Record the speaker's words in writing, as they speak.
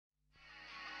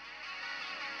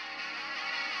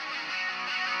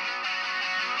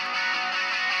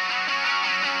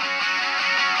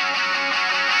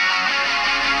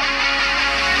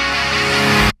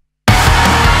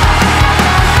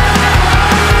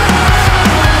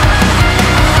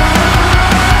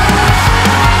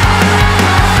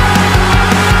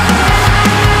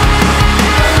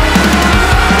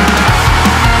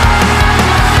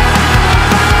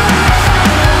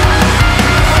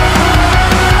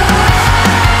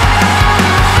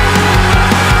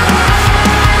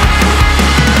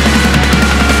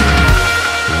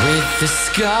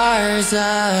Stars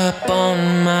up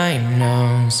on my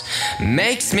nose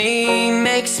makes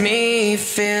me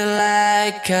feel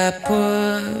like I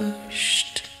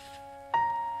pushed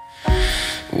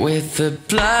with the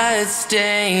blood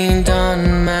stained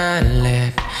on my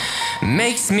lip.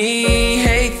 Makes me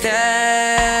hate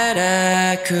that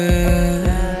I could.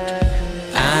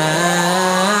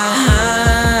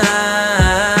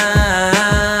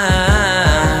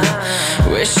 I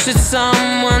wish that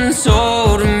someone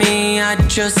told me I'd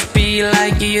just be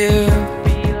like you.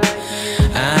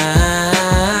 I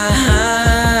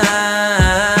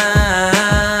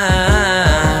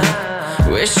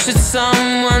wish that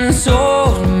someone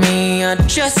told me I'd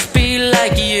just be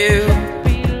like you.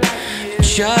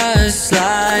 Just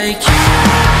like you.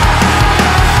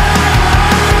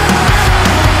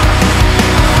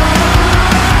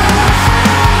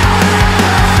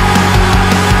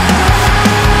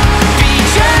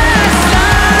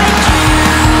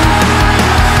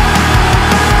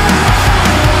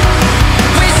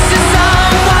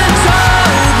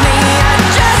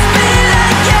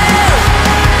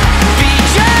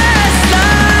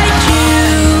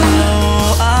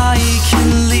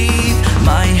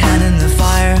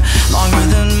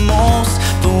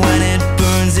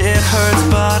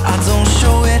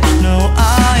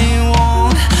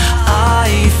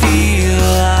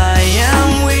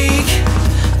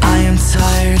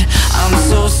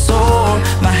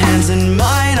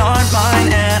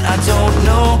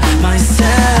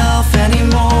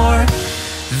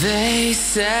 They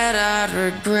said I'd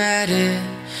regret it.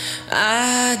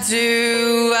 I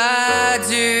do, I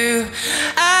do,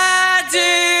 I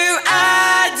do, I do,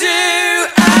 I do.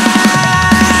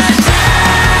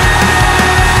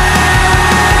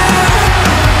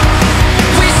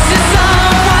 Wish that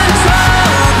someone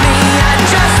told me I'd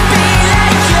just be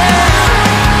like you.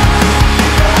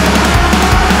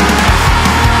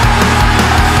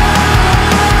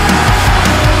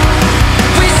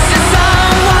 Wish that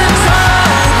someone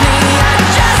told me I'd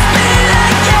just be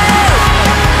like you.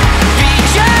 Be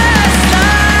just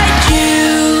like you.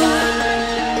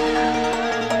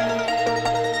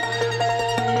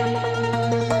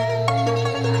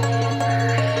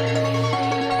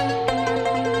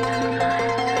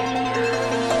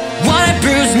 One a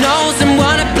bruised nose and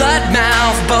one a blood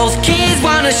mouth. Both kids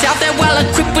wanna shout, they're well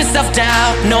equipped with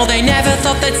self-doubt. No, they never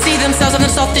thought they'd see themselves and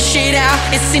themselves this shit out.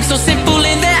 It seems so simple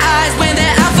in their eyes when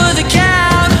they're out for the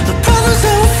count. The problems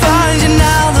don't find you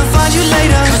now, they'll find you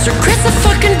later. 'Cause regret's a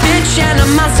fucking bitch and a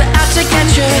monster